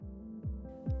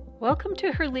Welcome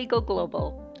to Her Legal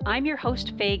Global. I'm your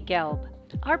host, Faye Gelb.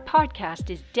 Our podcast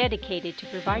is dedicated to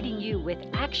providing you with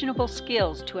actionable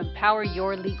skills to empower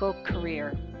your legal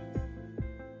career.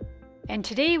 And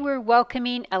today we're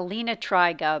welcoming Alina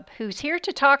Trygub, who's here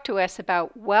to talk to us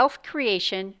about wealth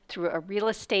creation through a real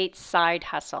estate side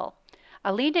hustle.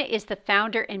 Alina is the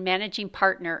founder and managing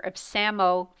partner of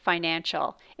Samo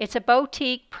Financial. It's a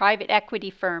boutique private equity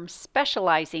firm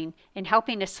specializing in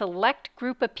helping a select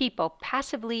group of people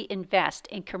passively invest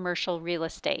in commercial real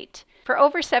estate. For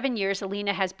over 7 years,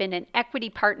 Alina has been an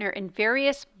equity partner in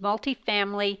various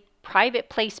multifamily private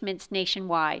placements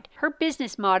nationwide. Her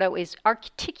business motto is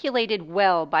articulated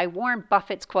well by Warren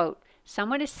Buffett's quote,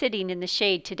 "Someone is sitting in the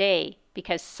shade today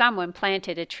because someone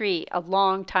planted a tree a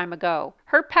long time ago."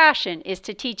 Her passion is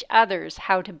to teach others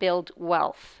how to build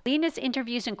wealth. Alina's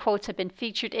interviews and quotes have been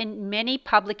featured in many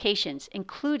publications,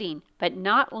 including, but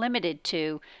not limited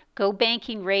to, Go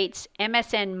Banking Rates,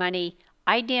 MSN Money,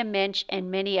 Idea Mensch, and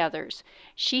many others.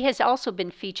 She has also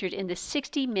been featured in the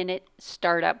 60-Minute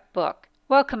Startup book.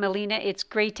 Welcome, Alina. It's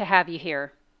great to have you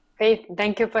here. Hey,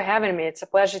 thank you for having me. It's a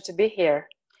pleasure to be here.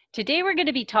 Today, we're going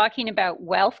to be talking about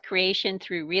wealth creation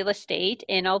through real estate.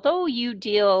 And although you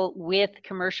deal with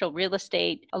commercial real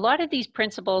estate, a lot of these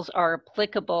principles are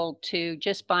applicable to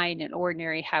just buying an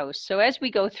ordinary house. So as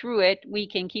we go through it, we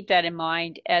can keep that in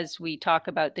mind as we talk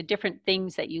about the different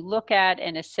things that you look at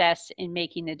and assess in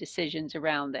making the decisions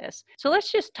around this. So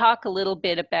let's just talk a little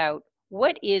bit about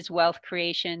what is wealth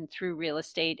creation through real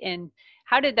estate and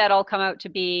how did that all come out to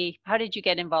be? How did you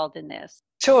get involved in this?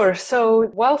 Sure. So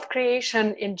wealth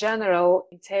creation in general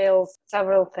entails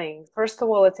several things. First of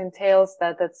all, it entails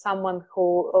that someone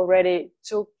who already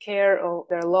took care of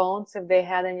their loans, if they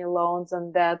had any loans,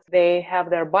 and that they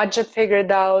have their budget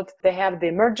figured out, they have the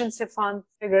emergency fund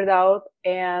figured out,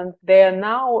 and they are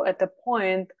now at a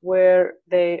point where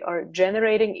they are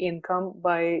generating income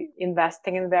by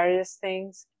investing in various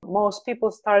things. Most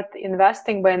people start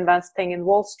investing by investing in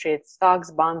Wall Street,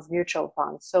 stocks, bonds, mutual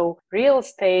funds. So real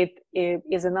estate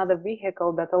is another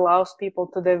vehicle that allows people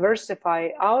to diversify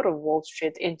out of Wall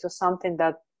Street into something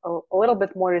that a little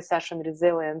bit more recession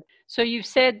resilient. So you've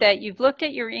said that you've looked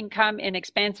at your income and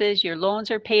expenses, your loans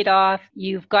are paid off,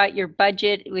 you've got your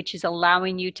budget, which is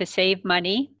allowing you to save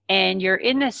money, and you're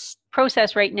in this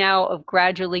process right now of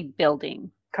gradually building.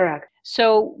 Correct.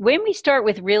 So when we start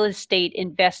with real estate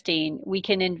investing, we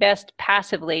can invest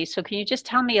passively. So can you just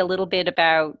tell me a little bit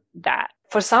about that?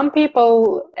 For some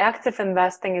people, active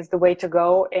investing is the way to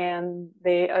go, and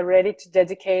they are ready to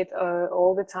dedicate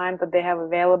all the time that they have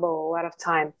available, a lot of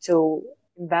time to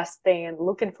investing and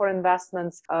looking for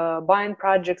investments, buying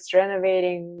projects,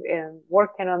 renovating and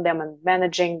working on them and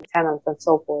managing tenants and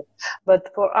so forth.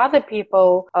 But for other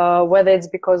people, whether it's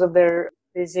because of their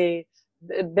busy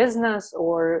business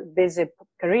or busy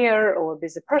career or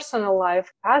busy personal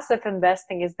life, passive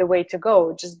investing is the way to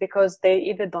go, just because they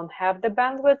either don't have the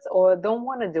bandwidth or don't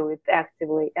want to do it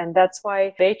actively. And that's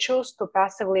why they choose to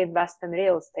passively invest in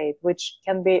real estate, which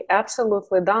can be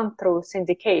absolutely done through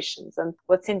syndications. And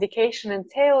what syndication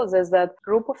entails is that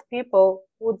group of people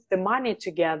puts the money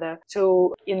together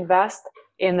to invest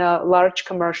in a large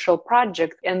commercial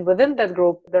project. And within that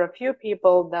group, there are a few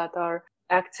people that are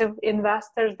active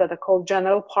investors that are called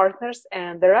general partners,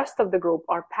 and the rest of the group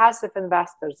are passive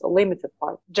investors or limited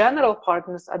partners. General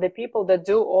partners are the people that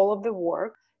do all of the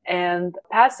work, and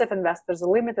passive investors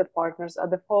or limited partners are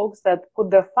the folks that put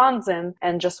their funds in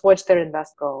and just watch their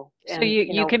invest go. So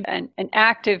you can be an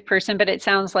active person, but it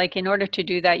sounds like in order to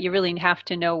do that, you really have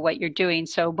to know what you're doing.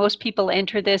 So most people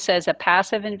enter this as a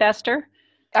passive investor?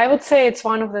 I would say it's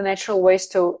one of the natural ways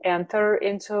to enter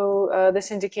into the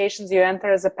syndications. You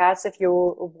enter as a passive,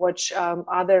 you watch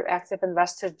other active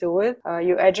investors do it.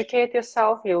 You educate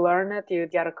yourself, you learn it, you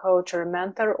get a coach or a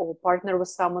mentor or partner with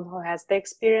someone who has the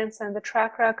experience and the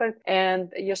track record,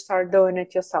 and you start doing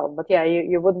it yourself. But yeah,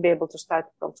 you wouldn't be able to start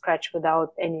from scratch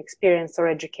without any experience or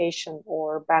education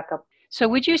or backup. So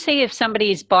would you say if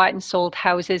somebody's bought and sold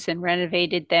houses and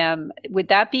renovated them, would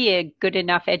that be a good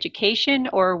enough education,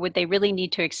 or would they really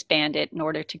need to expand it in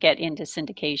order to get into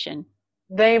syndication?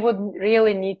 They would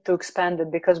really need to expand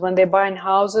it, because when they buy in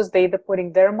houses, they either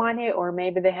putting their money or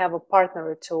maybe they have a partner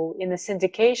or two. In a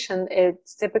syndication,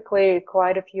 it's typically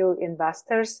quite a few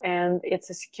investors, and it's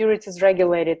a securities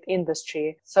regulated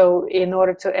industry. So in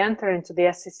order to enter into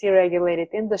the SEC regulated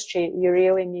industry, you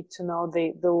really need to know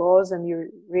the laws, and you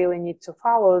really need to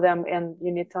follow them, and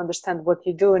you need to understand what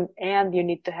you're doing, and you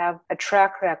need to have a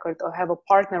track record or have a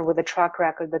partner with a track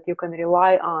record that you can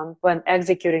rely on when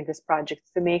executing this project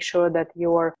to make sure that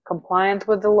you're compliant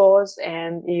with the laws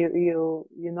and you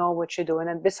know what you're doing.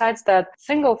 And besides that,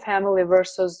 single family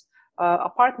versus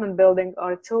apartment building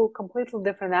are two completely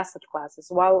different asset classes.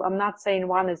 While I'm not saying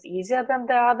one is easier than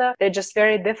the other, they're just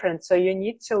very different. So you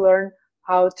need to learn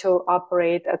how to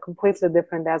operate a completely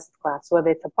different asset class, whether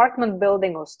it's apartment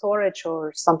building or storage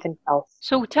or something else.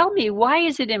 So tell me, why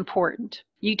is it important?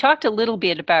 You talked a little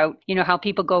bit about, how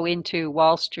people go into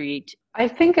Wall Street. I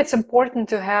think it's important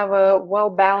to have a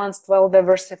well-balanced,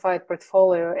 well-diversified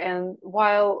portfolio. And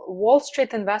while Wall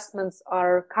Street investments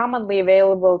are commonly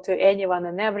available to anyone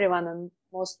and everyone, and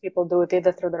most people do it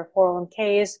either through their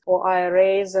 401ks or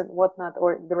IRAs and whatnot,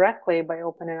 or directly by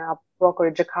opening up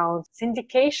brokerage accounts,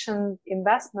 syndication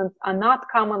investments are not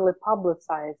commonly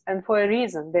publicized. And for a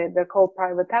reason, they're called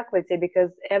private equity because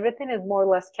everything is more or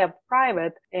less kept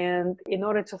private. And in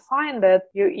order to find it,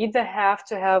 you either have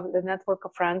to have the network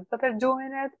of friends that are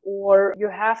doing it, or you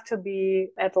have to be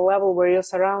at a level where you're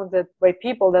surrounded by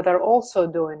people that are also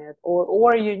doing it,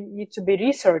 or you need to be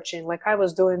researching. Like I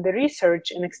was doing the research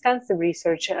and extensive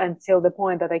research until the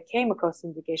point that I came across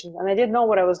syndications, and I didn't know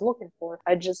what I was looking for.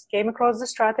 I just came across the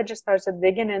strategy, started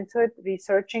digging into it,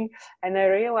 researching, and I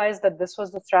realized that this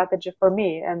was the strategy for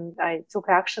me. And I took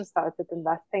action, started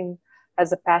investing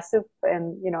as a passive.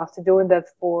 And, after doing that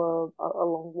for a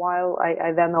long while,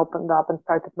 I then opened up and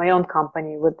started my own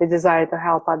company with the desire to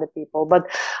help other people. But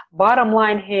bottom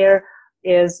line here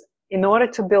is, in order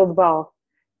to build wealth,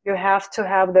 you have to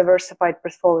have diversified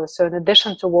portfolio. So in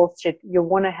addition to Wall Street, you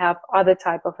want to have other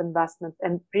type of investments,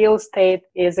 and real estate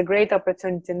is a great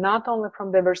opportunity, not only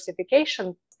from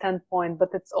diversification standpoint, but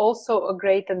it's also a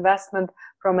great investment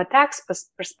from a tax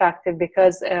perspective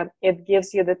because it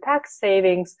gives you the tax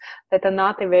savings that are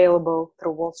not available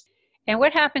through Wall Street. And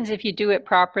what happens if you do it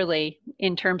properly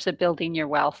in terms of building your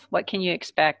wealth? What can you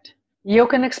expect? You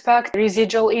can expect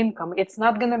residual income. It's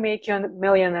not going to make you a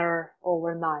millionaire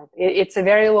overnight. It's a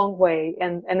very long way.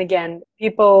 And again,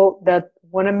 people that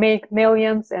want to make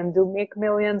millions and do make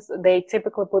millions, they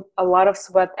typically put a lot of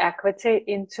sweat equity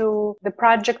into the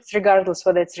projects, regardless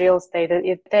whether it's real estate,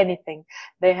 it's anything.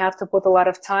 They have to put a lot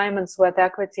of time and sweat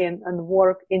equity and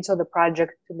work into the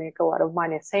project to make a lot of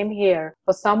money. Same here.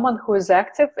 For someone who is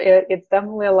active, it's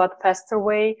definitely a lot faster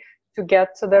way to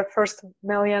get to their first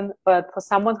million. But for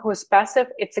someone who is passive,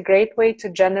 it's a great way to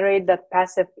generate that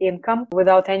passive income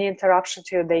without any interruption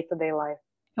to your day-to-day life.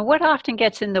 And what often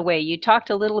gets in the way? You talked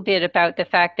a little bit about the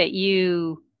fact that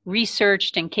you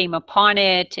researched and came upon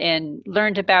it and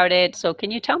learned about it. So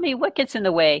can you tell me what gets in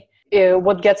the way?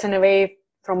 What gets in the way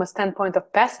from a standpoint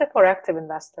of passive or active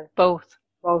investor? Both.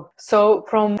 Well, so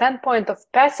from standpoint of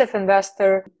passive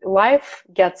investor, life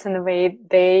gets in the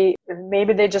way.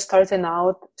 Maybe they just starting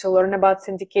out to learn about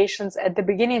syndications. At the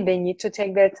beginning, they need to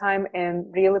take their time and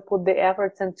really put the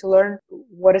efforts in to learn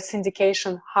what is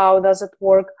syndication, how does it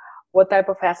work, what type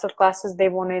of asset classes they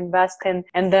want to invest in,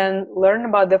 and then learn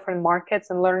about different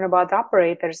markets and learn about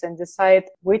operators and decide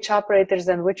which operators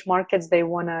and which markets they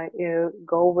want to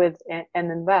go with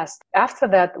and invest. After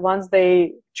that, once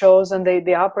they chosen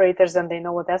the operators and they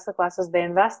know what asset classes they're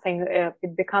investing,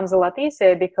 it becomes a lot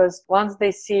easier because once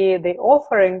they see the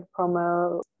offering from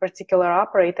a particular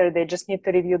operator, they just need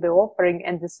to review the offering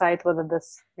and decide whether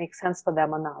this makes sense for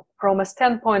them or not. From a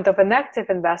standpoint of an active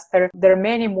investor, there are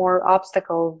many more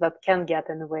obstacles that can get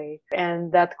in the way.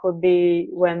 And that could be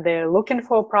when they're looking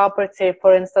for property.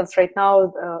 For instance, right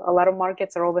now, a lot of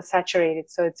markets are oversaturated.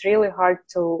 So it's really hard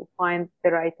to find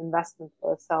the right investment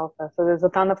for yourself. So there's a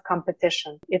ton of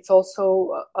competition. It's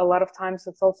also, a lot of times,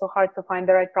 it's also hard to find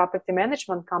the right property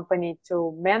management company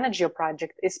to manage your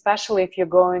project, especially if you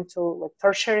go into like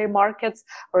tertiary markets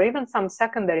or even some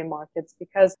secondary markets,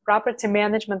 because property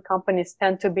management companies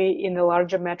tend to be in the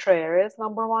larger metro areas,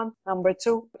 number one. Number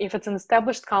two, if it's an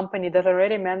established company that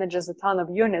already manages a ton of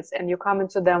units and you come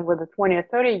into them with a 20 or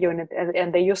 30 unit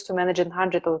and they used to manage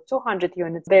 100 or 200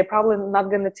 units, they're probably not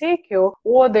going to take you,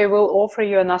 or they will offer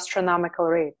you an astronomical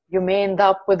rate. You may end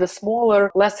up with a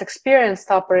smaller, less experienced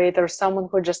operator, someone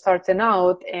who just starting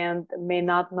out and may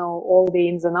not know all the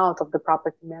ins and outs of the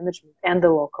property management and the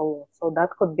local law. So that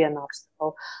could be an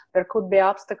obstacle. There could be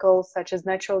obstacles such as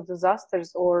natural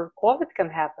disasters, or COVID can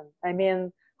happen. I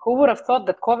mean, who would have thought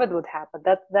that COVID would happen?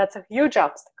 That's a huge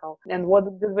obstacle. And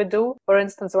what did we do? For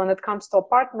instance, when it comes to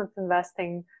apartment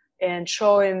investing and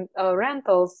showing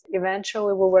rentals,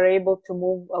 eventually we were able to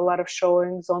move a lot of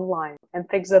showings online, and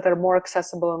things that are more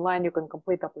accessible online. You can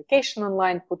complete application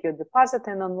online, put your deposit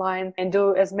in online, and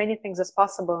do as many things as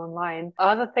possible online.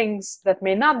 Other things that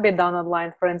may not be done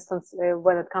online, for instance,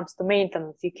 when it comes to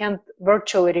maintenance, you can't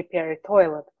virtually repair a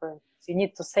toilet, for instance. You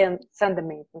need to send a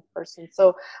maintenance person.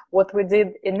 So what we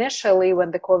did initially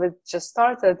when the COVID just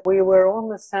started, we were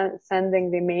only sending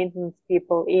the maintenance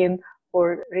people in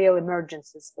for real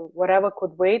emergencies. So whatever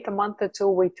could wait a month or two,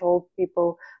 we told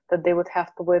people that they would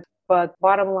have to wait. But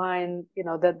bottom line,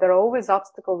 that there are always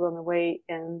obstacles on the way.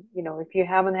 And, if you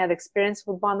haven't had experience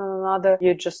with one or another,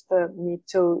 you just need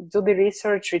to do the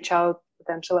research, reach out to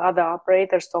potential other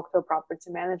operators, talk to a property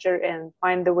manager, and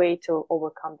find a way to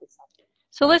overcome this obstacle.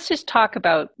 So let's just talk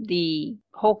about the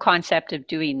whole concept of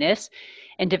doing this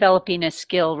and developing a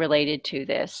skill related to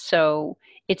this. So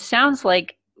it sounds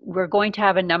like we're going to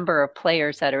have a number of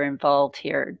players that are involved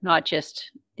here, not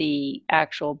just the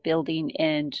actual building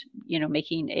and,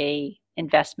 making a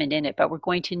investment in it, but we're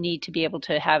going to need to be able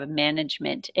to have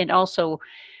management. And also,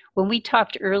 when we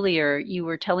talked earlier, you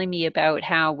were telling me about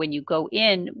how when you go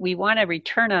in, we want a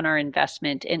return on our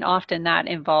investment. And often that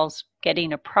involves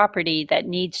getting a property that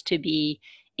needs to be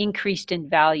increased in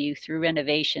value through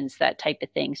renovations, that type of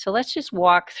thing. So let's just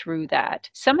walk through that.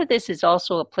 Some of this is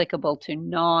also applicable to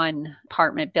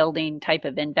non-apartment building type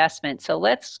of investment. So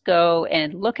let's go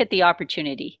and look at the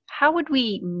opportunity. How would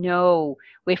we know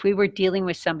if we were dealing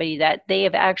with somebody that they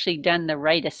have actually done the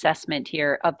right assessment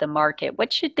here of the market?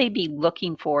 What should they be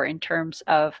looking for in terms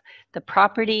of the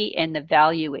property and the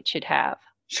value it should have?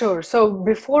 Sure. So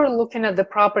before looking at the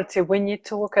property, we need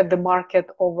to look at the market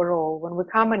overall. When we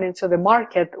come into the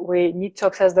market, we need to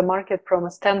assess the market from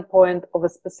a standpoint of a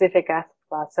specific asset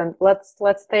class. And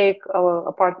let's take our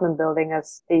apartment building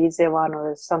as the easy one,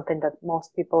 or something that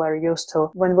most people are used to.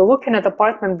 When we're looking at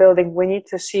apartment building, we need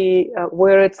to see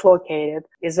where it's located.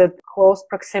 Is it close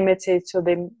proximity to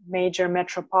the major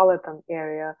metropolitan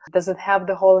area? Does it have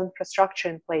the whole infrastructure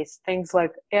in place? Things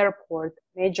like airport,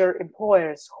 major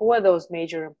employers. Who are those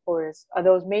major employers? Are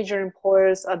those major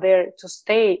employers are there to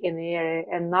stay in the area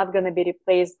and not going to be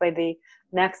replaced by the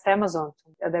next Amazon?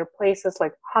 Are there places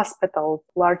like hospitals,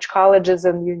 large colleges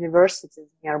and universities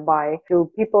nearby?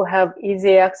 Do people have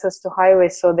easy access to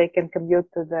highways so they can commute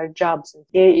to their jobs?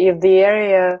 If the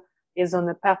area is on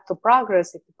the path to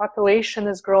progress, if the population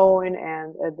is growing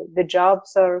and the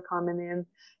jobs are coming in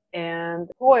and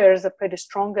employers are pretty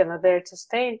strong and are there to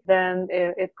stay, then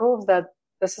it proves that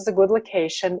this is a good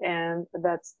location and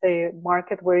that's the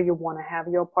market where you want to have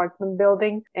your apartment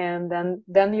building. And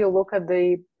then you look at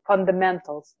the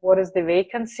fundamentals. What is the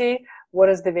vacancy? What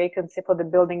is the vacancy for the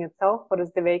building itself? What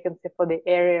is the vacancy for the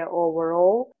area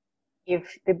overall?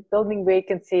 If the building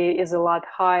vacancy is a lot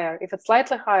higher, if it's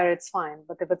slightly higher, it's fine.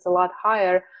 But if it's a lot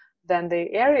higher than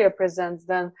the area presents,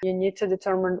 then you need to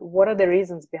determine what are the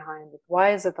reasons behind it.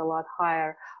 Why is it a lot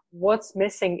higher? What's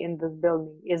missing in this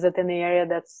building? Is it in the area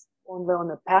that's only on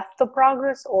the path to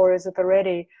progress, or is it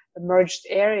already a merged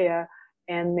area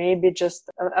and maybe just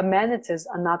amenities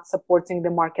are not supporting the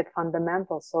market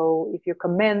fundamentals? So if you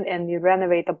come in and you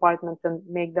renovate apartments and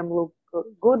make them look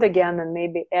good again and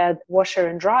maybe add washer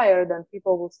and dryer, then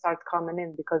people will start coming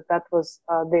in because that was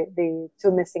the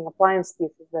two missing appliance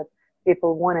pieces that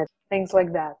people wanted, things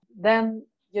like that. Then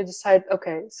you decide,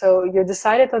 okay, so you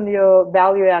decided on your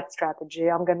value add strategy.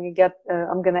 I'm going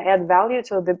to add value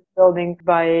to the building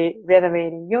by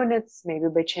renovating units, maybe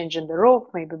by changing the roof,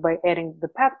 maybe by adding the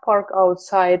pet park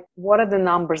outside. What are the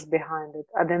numbers behind it?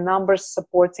 Are the numbers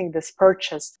supporting this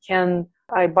purchase? Can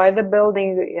I buy the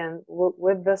building and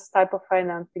with this type of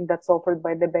financing that's offered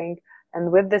by the bank and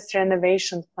with this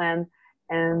renovation plan,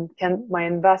 and can my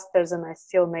investors and I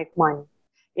still make money?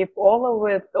 If all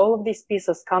of these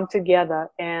pieces come together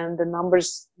and the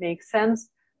numbers make sense,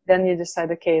 then you decide,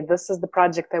 okay, this is the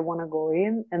project I want to go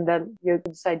in. And then you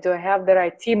decide, do I have the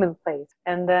right team in place?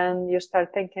 And then you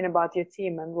start thinking about your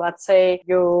team. And let's say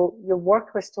you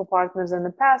worked with two partners in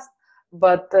the past,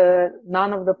 but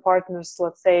none of the partners,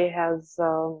 let's say, has,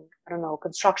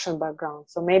 construction background.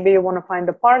 So maybe you want to find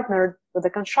a partner with a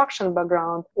construction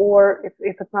background, or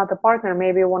if it's not a partner,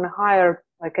 maybe you want to hire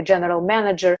like a general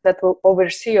manager that will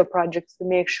oversee your projects to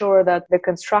make sure that the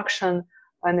construction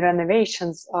and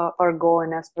renovations are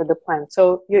going as per the plan.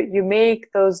 So you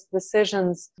make those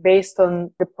decisions based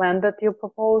on the plan that you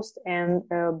proposed and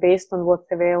based on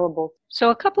what's available.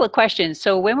 So a couple of questions.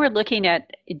 So when we're looking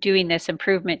at doing this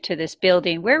improvement to this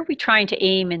building, where are we trying to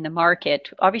aim in the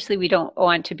market? Obviously, we don't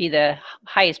want to be the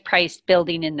highest priced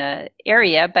building in the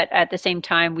area, but at the same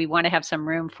time, we want to have some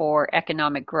room for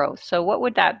economic growth. So what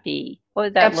would that be? What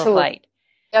would that look like?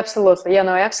 Absolutely. Yeah,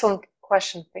 no, excellent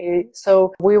question.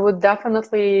 So we would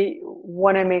definitely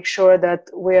want to make sure that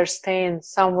we are staying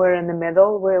somewhere in the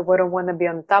middle. We don't want to be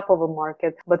on top of a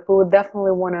market, but we would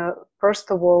definitely want to, first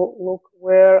of all, look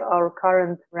where our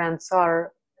current rents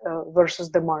are versus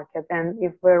the market. And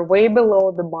if we're way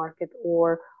below the market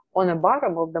or on the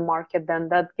bottom of the market, then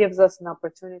that gives us an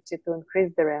opportunity to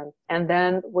increase the rent. And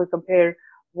then we compare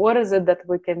what is it that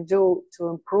we can do to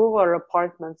improve our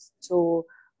apartments to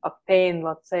obtain,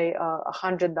 let's say,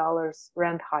 $100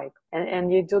 rent hike.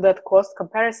 And you do that cost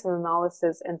comparison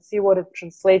analysis and see what it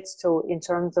translates to in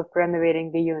terms of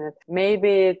renovating the unit.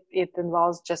 Maybe it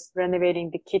involves just renovating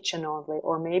the kitchen only,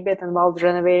 or maybe it involves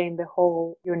renovating the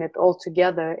whole unit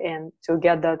altogether and to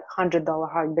get that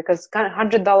 $100 hike, because kind of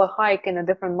 $100 hike in a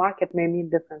different market may mean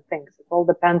different things. It all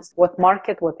depends what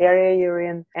market, what area you're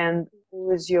in, and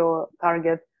who is your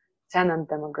target tenant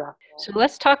demographic. So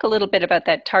let's talk a little bit about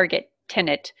that target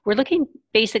tenant. We're looking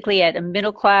basically at a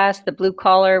middle class, the blue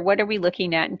collar. What are we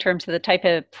looking at in terms of the type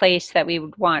of place that we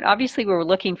would want? Obviously, we're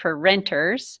looking for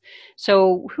renters.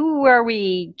 So who are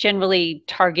we generally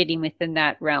targeting within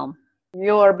that realm?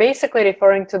 You are basically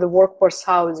referring to the workforce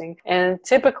housing. And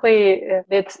typically,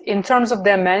 it's in terms of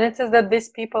the amenities that these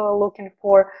people are looking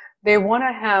for, they want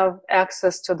to have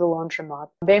access to the laundromat.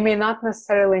 They may not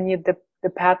necessarily need the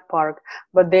pet park,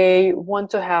 but they want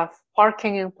to have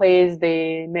parking in place.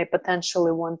 They may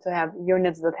potentially want to have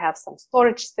units that have some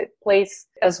storage place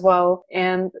as well.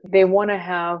 And they want to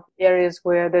have areas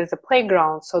where there's a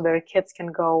playground so their kids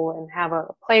can go and have a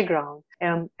playground.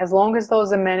 And as long as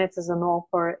those amenities are on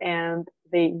offer and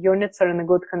the units are in a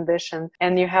good condition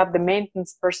and you have the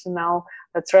maintenance personnel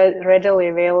that's readily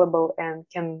available and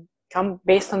can come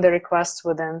based on the requests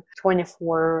within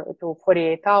 24 to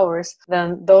 48 hours,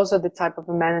 then those are the type of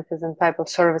amenities and type of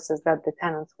services that the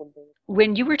tenants would need.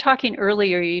 When you were talking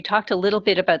earlier, you talked a little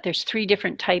bit about there's 3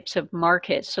 different types of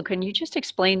markets. So can you just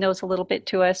explain those a little bit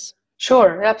to us?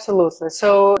 Sure, absolutely.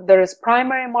 So there is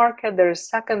primary market, there is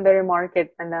secondary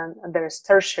market, and then there is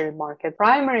tertiary market.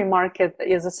 Primary market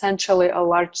is essentially a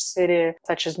large city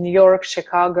such as New York,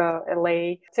 Chicago,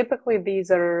 LA. Typically,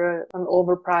 these are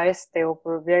overpriced. They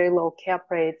offer very low cap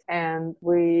rates, and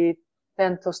we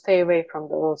tend to stay away from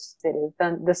those cities.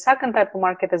 Then the second type of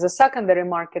market is a secondary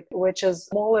market, which is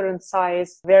smaller in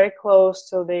size, very close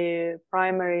to the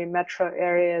primary metro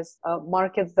areas,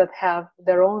 markets that have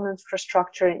their own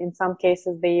infrastructure. In some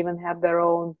cases, they even have their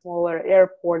own smaller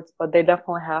airports, but they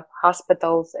definitely have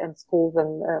hospitals and schools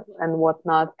and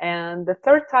whatnot. And the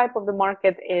third type of the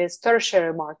market is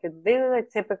tertiary market. These are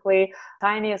typically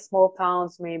tiny, small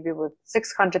towns, maybe with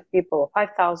 600 people,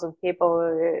 5,000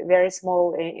 people, very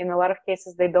small. In a lot of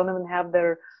cases, they don't even have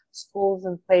their schools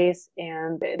in place,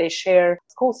 and they share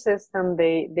school system.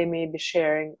 They may be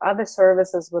sharing other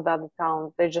services with other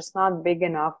towns. They're just not big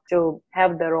enough to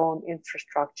have their own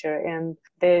infrastructure, and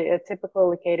they are typically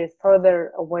located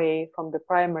further away from the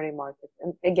primary market.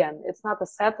 And again, it's not a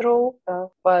set rule,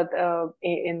 but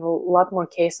in a lot more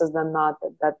cases than not,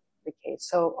 that's the case.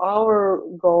 So our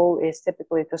goal is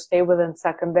typically to stay within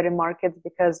secondary markets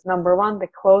because number one, they're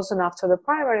close enough to the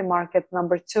primary market.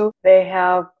 Number two, they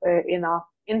have enough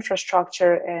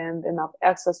infrastructure and enough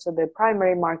access to the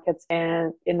primary markets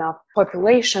and enough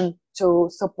population to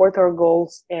support our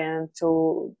goals and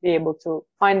to be able to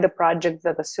find the projects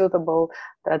that are suitable,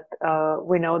 that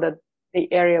we know that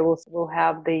the area will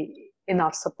have the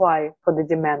enough supply for the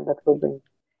demand that will bring.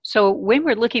 So when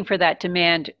we're looking for that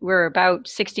demand, we're about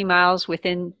 60 miles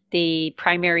within the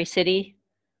primary city?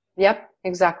 Yep,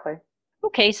 exactly.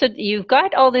 Okay, so you've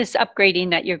got all this upgrading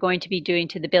that you're going to be doing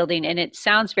to the building, and it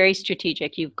sounds very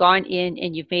strategic. You've gone in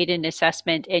and you've made an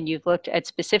assessment and you've looked at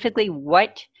specifically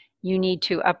what you need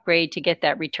to upgrade to get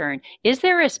that return. Is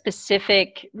there a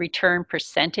specific return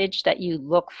percentage that you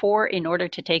look for in order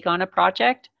to take on a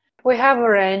project? We have a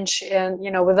range, and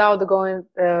without going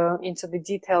into the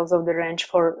details of the range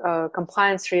for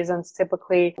compliance reasons,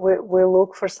 typically we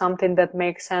look for something that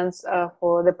makes sense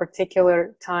for the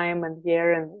particular time and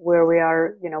year and where we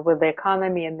are, with the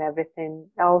economy and everything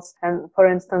else. And for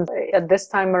instance, at this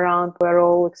time around, we're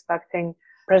all expecting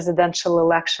presidential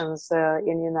elections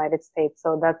in the United States.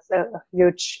 So that's a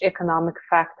huge economic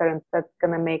factor, and that's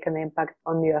going to make an impact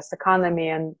on the U.S. economy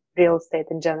and real estate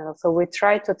in general. So we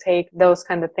try to take those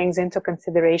kind of things into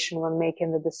consideration when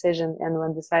making the decision and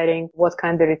when deciding what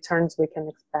kind of returns we can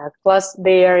expect, plus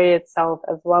the area itself,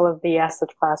 as well as the asset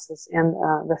classes and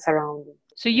the surroundings.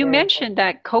 So you mentioned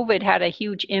that COVID had a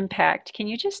huge impact. Can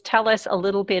you just tell us a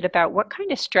little bit about what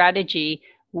kind of strategy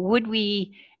would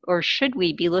we or should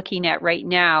we be looking at right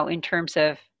now in terms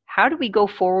of how do we go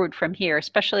forward from here,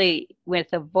 especially with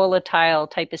a volatile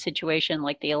type of situation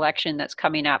like the election that's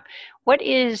coming up? What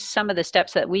is some of the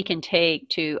steps that we can take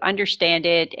to understand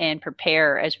it and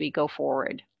prepare as we go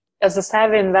forward? As a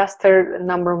savvy investor,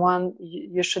 number one,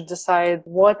 you should decide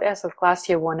what asset class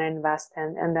you want to invest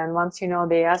in. And then once you know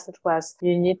the asset class,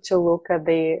 you need to look at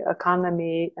the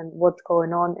economy and what's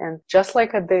going on. And just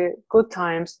like at the good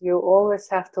times, you always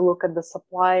have to look at the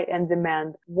supply and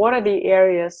demand. What are the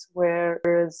areas where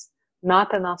there is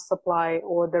not enough supply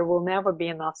or there will never be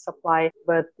enough supply,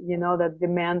 but you know that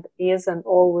demand is and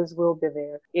always will be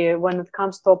there. When it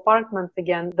comes to apartments,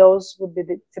 again, those would be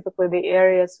typically the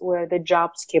areas where the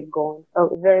jobs keep going. A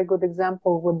very good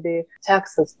example would be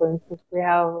Texas, for instance. We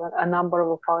have a number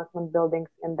of apartment buildings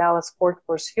in Dallas-Fort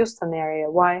Worth, Houston area.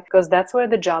 Why? Because that's where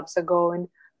the jobs are going.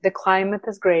 The climate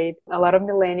is great. A lot of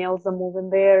millennials are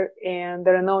moving there and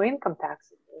there are no income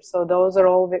taxes there. So those are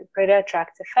all pretty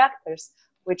attractive factors,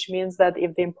 which means that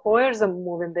if the employers are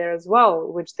moving there as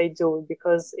well, which they do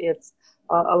because it's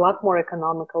a lot more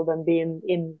economical than being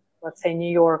in, let's say,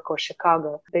 New York or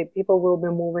Chicago, the people will be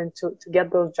moving to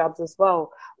get those jobs as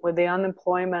well. With the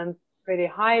unemployment pretty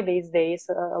high these days,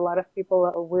 a lot of people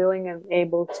are willing and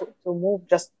able to move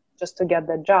just to get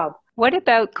that job. What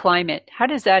about climate? How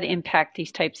does that impact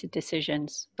these types of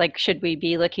decisions? Like, should we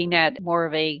be looking at more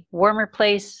of a warmer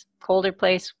place, colder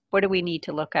place? What do we need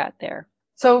to look at there?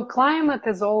 So climate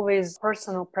is always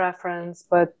personal preference,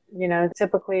 but,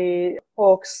 typically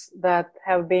folks that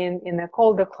have been in the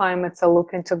colder climates are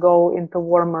looking to go into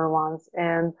warmer ones.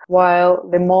 And while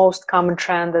the most common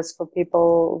trend is for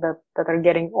people that are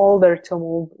getting older to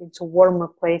move into warmer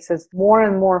places, more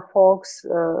and more folks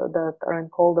that are in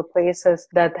colder places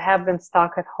that have been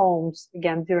stuck at homes,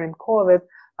 again, during COVID,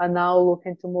 are now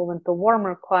looking to move into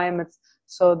warmer climates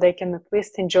so they can at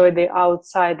least enjoy the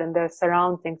outside and their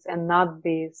surroundings and not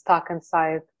be stuck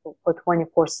inside for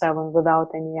 24/7 without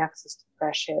any access to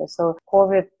fresh air. So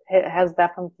COVID has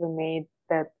definitely made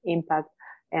that impact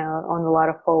on a lot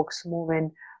of folks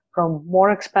moving from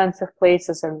more expensive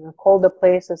places and colder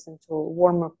places into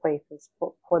warmer places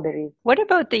for the reason. What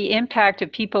about the impact of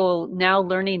people now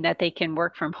learning that they can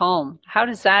work from home? How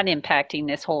does that impacting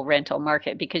this whole rental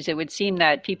market? Because it would seem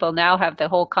that people now have the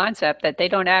whole concept that they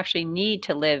don't actually need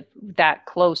to live that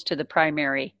close to the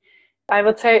primary. I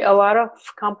would say a lot of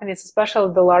companies,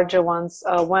 especially the larger ones,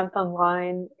 went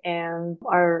online and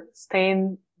are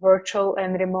staying virtual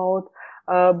and remote.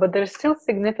 But there's still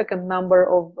significant number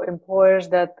of employers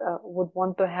that would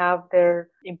want to have their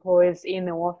employees in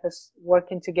the office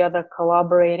working together,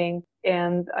 collaborating.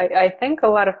 And I think a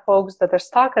lot of folks that are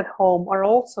stuck at home are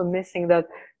also missing that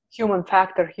human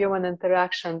factor, human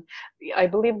interaction. I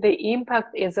believe the impact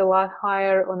is a lot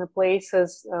higher on the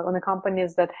places, on the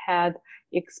companies that had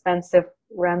expensive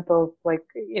rentals, like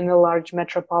in the large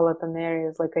metropolitan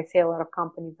areas. Like I say, a lot of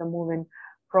companies are moving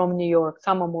from New York,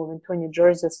 some are moving to New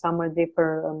Jersey, some are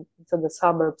deeper into the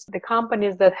suburbs. The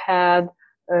companies that had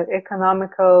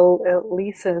economical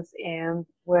leases and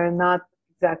were not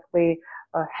exactly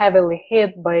heavily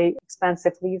hit by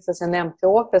expensive leases and empty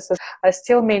offices are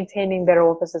still maintaining their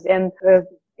offices. And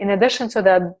in addition to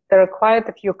that, there are quite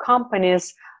a few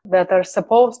companies that are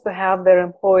supposed to have their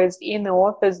employees in the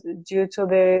office due to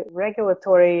the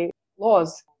regulatory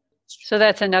laws. So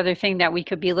that's another thing that we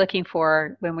could be looking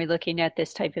for when we're looking at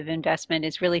this type of investment,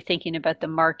 is really thinking about the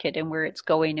market and where it's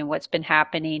going and what's been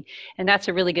happening. And that's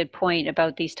a really good point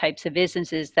about these types of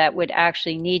businesses that would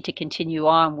actually need to continue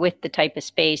on with the type of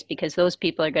space, because those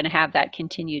people are going to have that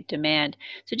continued demand.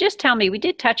 So just tell me, we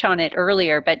did touch on it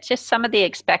earlier, but just some of the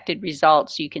expected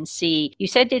results you can see. You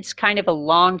said it's kind of a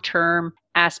long-term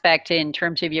aspect in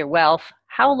terms of your wealth.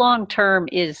 How long-term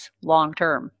is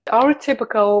long-term? Our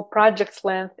typical project's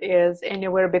length is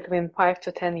anywhere between 5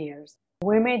 to 10 years.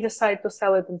 We may decide to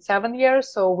sell it in 7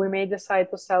 years, so we may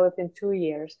decide to sell it in 2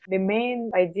 years. The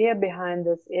main idea behind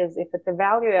this is if it's a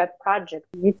value-add project,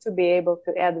 we need to be able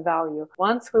to add value.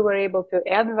 Once we were able to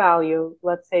add value,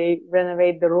 let's say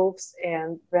renovate the roofs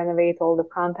and renovate all the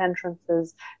front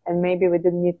entrances, and maybe we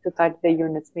didn't need to touch the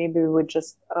units, maybe we would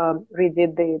just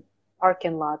redid the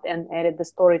parking lot and added the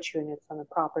storage units on the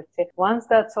property. Once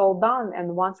that's all done,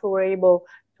 and once we were able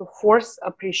to force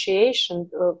appreciation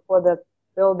for the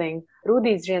building through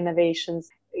these renovations,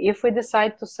 if we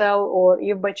decide to sell, or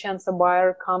if by chance a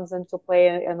buyer comes into play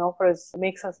and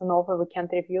makes us an offer we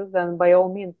can't refuse, then by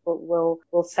all means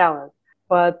we'll sell it.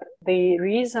 But the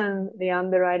reason the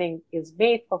underwriting is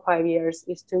made for 5 years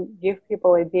is to give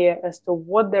people idea as to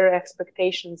what their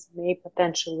expectations may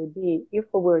potentially be if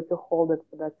we were to hold it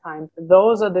for that time.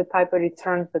 Those are the type of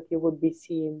returns that you would be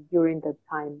seeing during that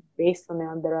time based on the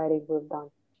underwriting we've done.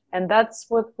 And that's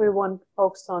what we want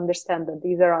folks to understand, that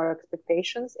these are our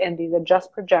expectations and these are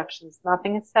just projections.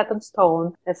 Nothing is set in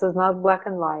stone. This is not black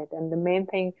and white. And the main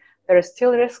thing, there are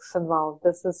still risks involved.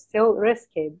 This is still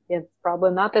risky. It's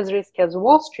probably not as risky as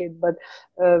Wall Street, but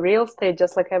real estate,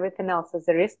 just like everything else, is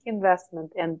a risky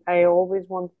investment. And I always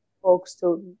want folks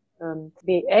to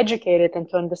be educated and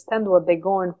to understand what they're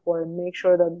going for and make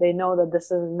sure that they know that this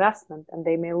is an investment and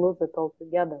they may lose it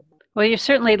altogether. Well, you've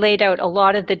certainly laid out a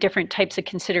lot of the different types of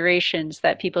considerations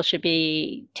that people should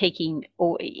be taking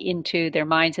into their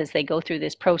minds as they go through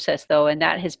this process, though, and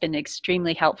that has been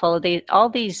extremely helpful. All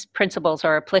these principles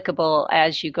are applicable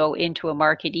as you go into a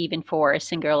market, even for a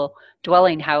single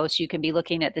dwelling house. You can be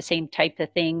looking at the same type of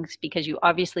things because you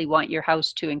obviously want your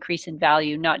house to increase in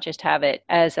value, not just have it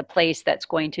as a place that's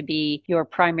going to be your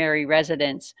primary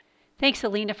residence. Thanks,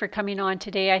 Alina, for coming on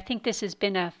today. I think this has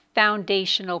been a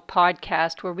foundational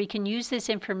podcast where we can use this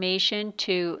information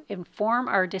to inform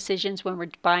our decisions when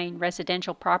we're buying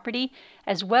residential property,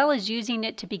 as well as using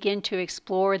it to begin to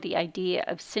explore the idea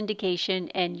of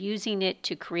syndication and using it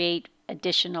to create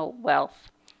additional wealth.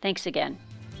 Thanks again.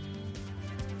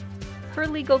 Her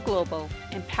Legal Global,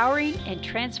 empowering and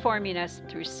transforming us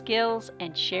through skills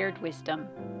and shared wisdom.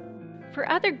 For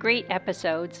other great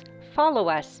episodes, follow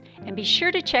us and be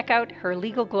sure to check out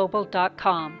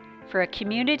herlegalglobal.com for a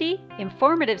community,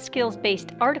 informative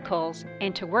skills-based articles,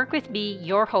 and to work with me,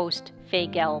 your host, Faye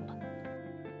Gelb.